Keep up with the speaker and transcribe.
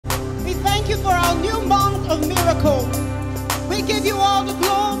for our new month of miracles. We give you all the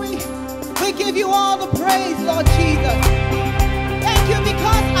glory. We give you all the praise, Lord Jesus. Thank you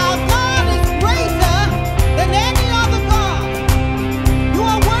because our God is greater than any other God. You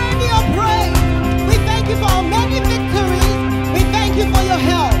are worthy of praise. We thank you for our many victories. We thank you for your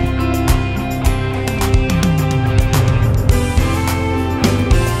help.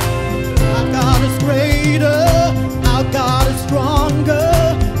 Our God is greater. Our God is stronger.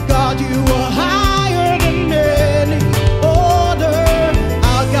 God, you are higher than any order.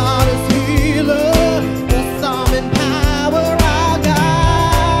 Our God is healer, awesome in power. Our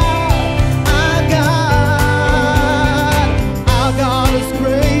God,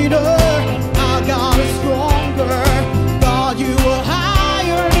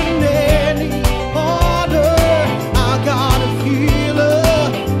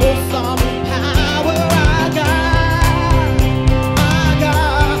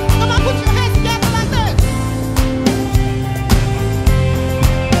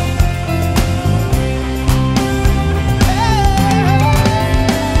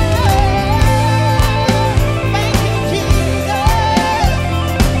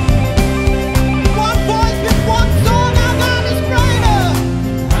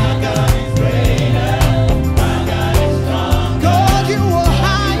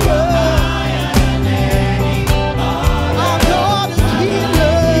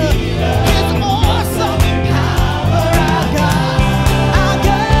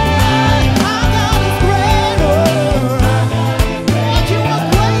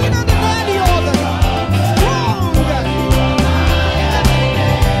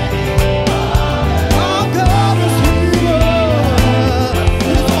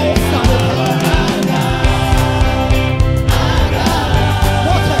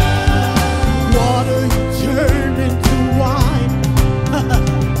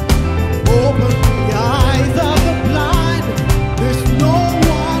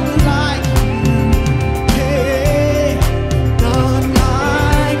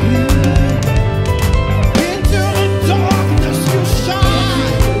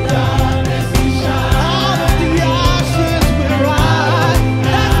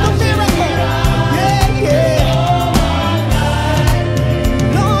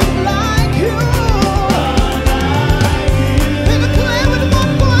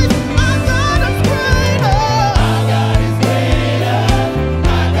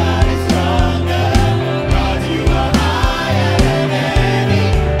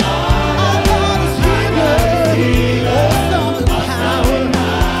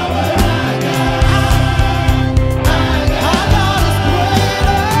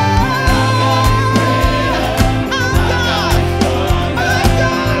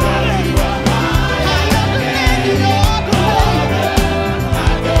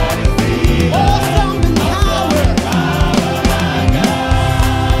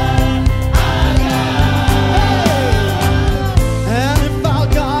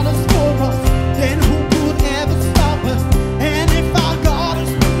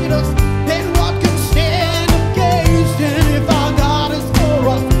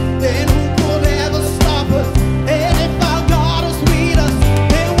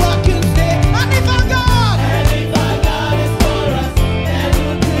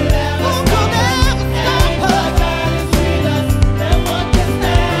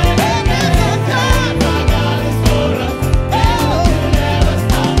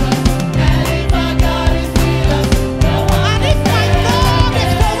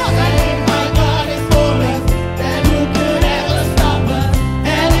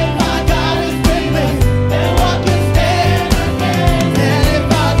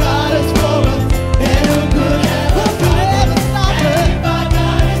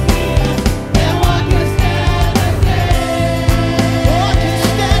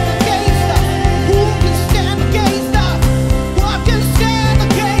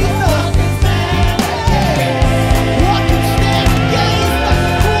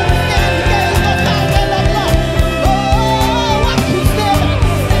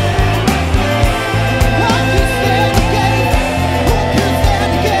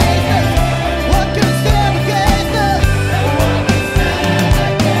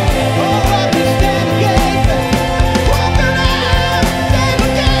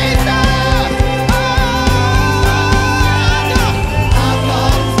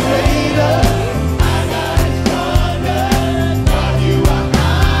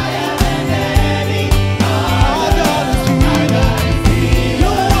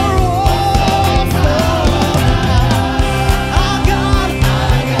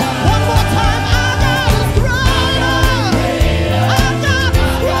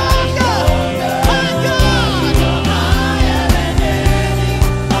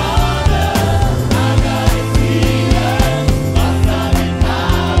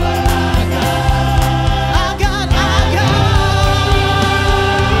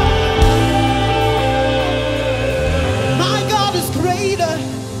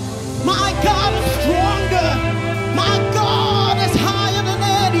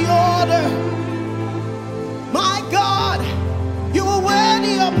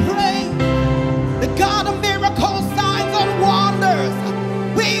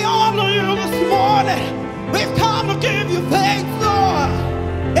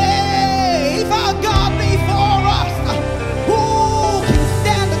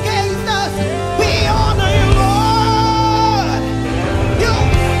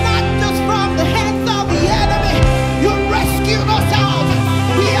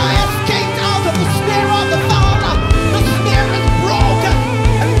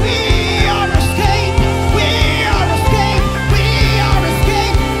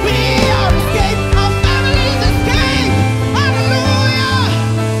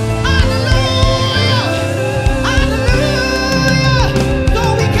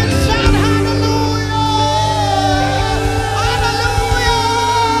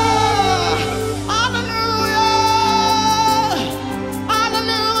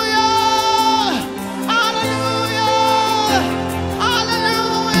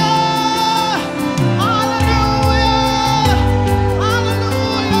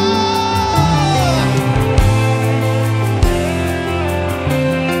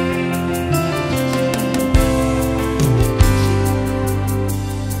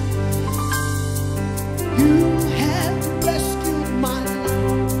 You have rescued my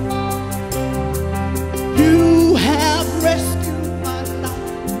life. You have rescued my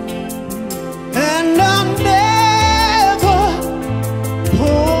life. And I'll never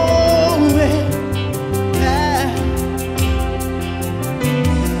hold it back.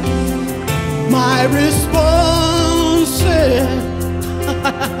 My response is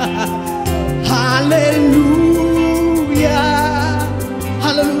hallelujah,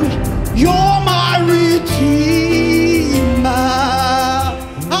 hallelujah. You're my redeemer.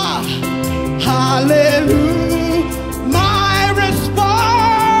 Ah, hallelujah. My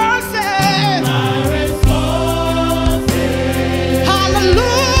response is hallelujah.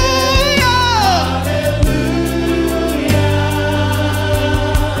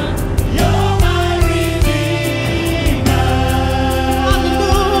 You're my redeemer.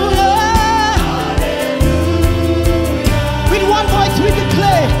 Hallelujah. With one voice we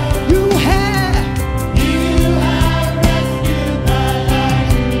declare, you have You have rescued my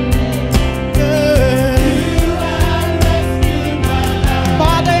life. yeah. You have rescued my life.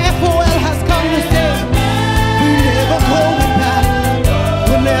 Father, FOL has come to say, we're never going back.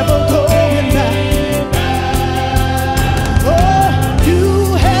 We're never going back. Oh,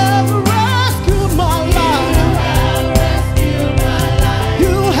 you have rescued my life. Rescued my life.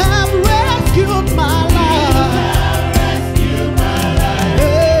 You have rescued my life. Rescued my life. Yeah.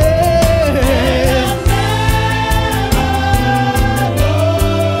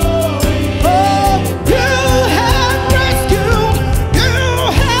 Oh, you have rescued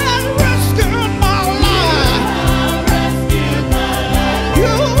my life. Rescued my life.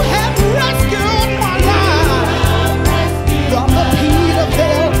 You have rescued my life from the pit of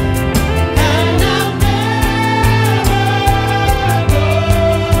hell. And I'll never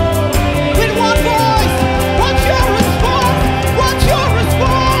With one voice, what's your response? What's your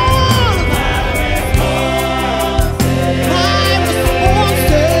response? My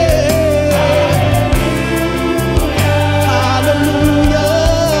response is hallelujah.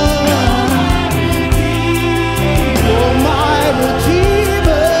 You're my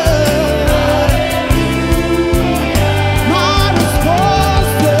redeemer. My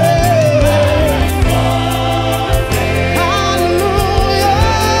response is hallelujah.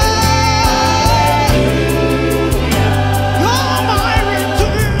 You're my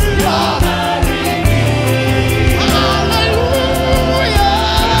redeemer. Hallelujah.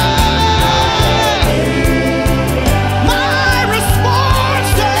 My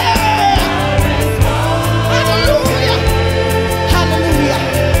response is hallelujah. Hallelujah.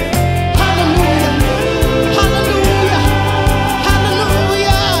 Hallelujah. Hallelujah.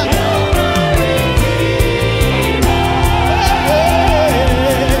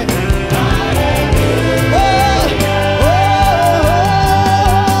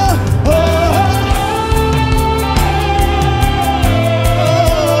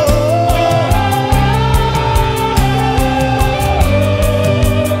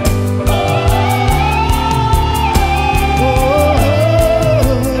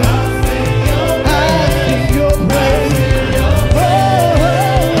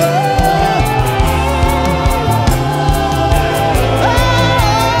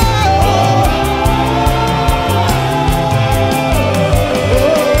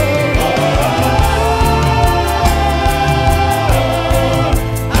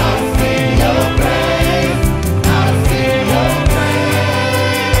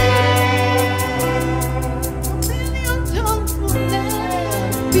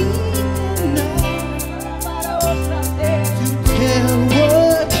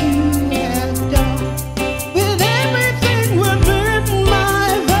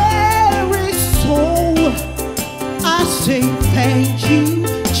 Thank you,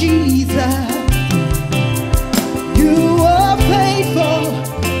 Jesus. You are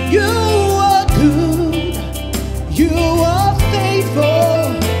faithful. You are good. You are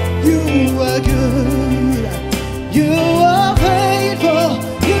faithful. You are good. You are faithful.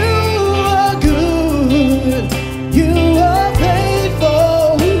 You are good. You are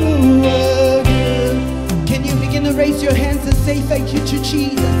faithful. You are good. Can you begin to raise your hands and say thank you to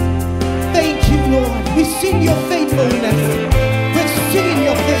Jesus? Thank you, Lord. We sing your faithfulness. We've seen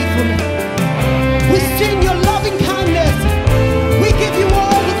your faithfulness. We sing your loving kindness. We give you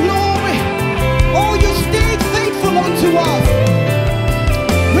all the glory. Oh, you stayed faithful unto us.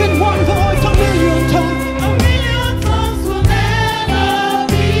 With one voice, a million tongues. A million tongues will never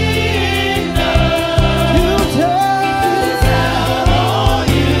be enough. You tell All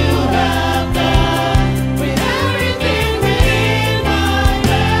you have done with everything within my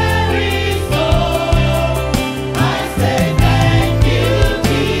very soul. I say thank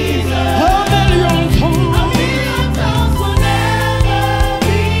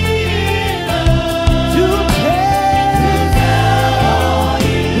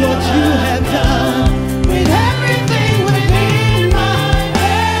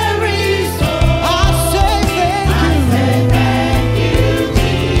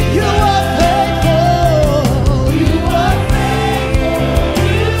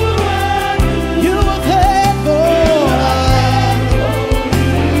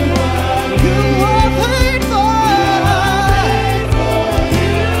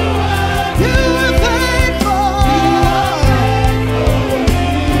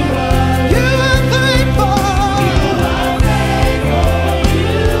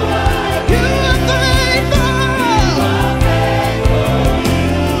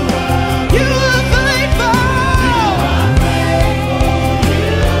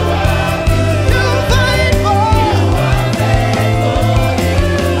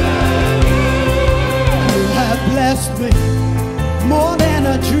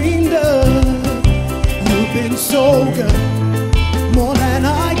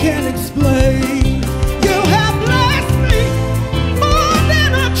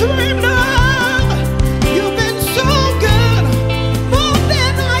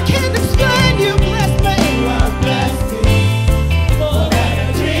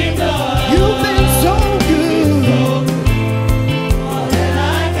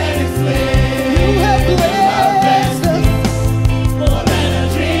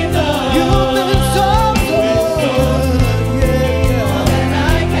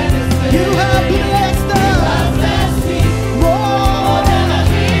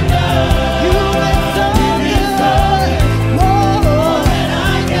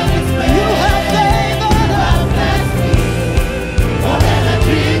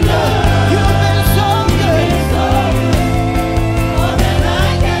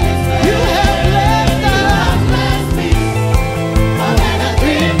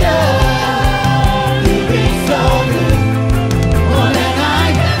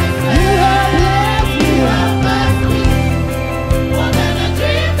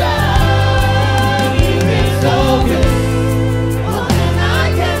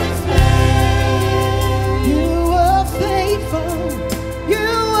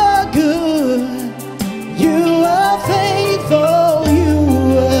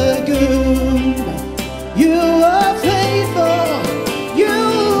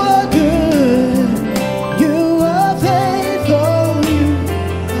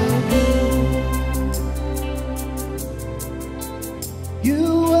You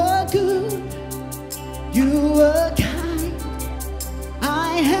are good, you are kind.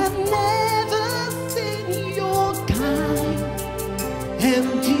 I have never seen your kind. Am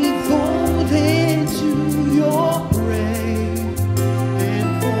devoted to your praise and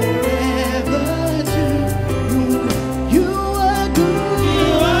forever to you. You are good, you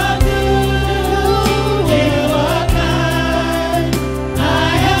are good, you are kind. I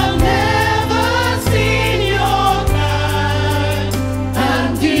have never seen your kind.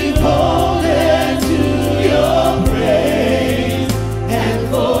 I'm devoted to your praise and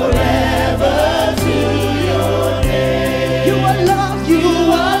forever to your name. You are love, you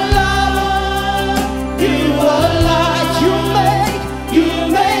are love, you are light. You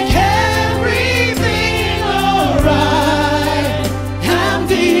make everything alright. I'm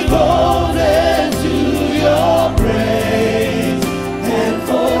devoted to your praise and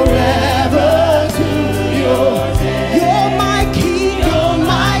forever to your name. You're my king, you're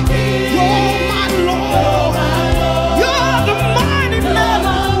my king, you're my Lord. You're the mighty man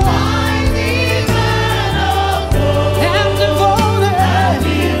of war. I'm devoted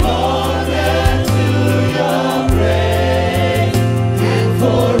to your praise and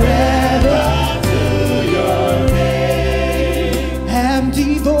forever to your name. I'm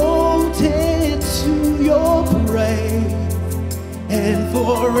devoted to your praise and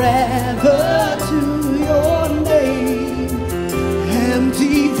forever to your name. I'm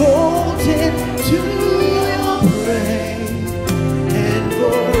devoted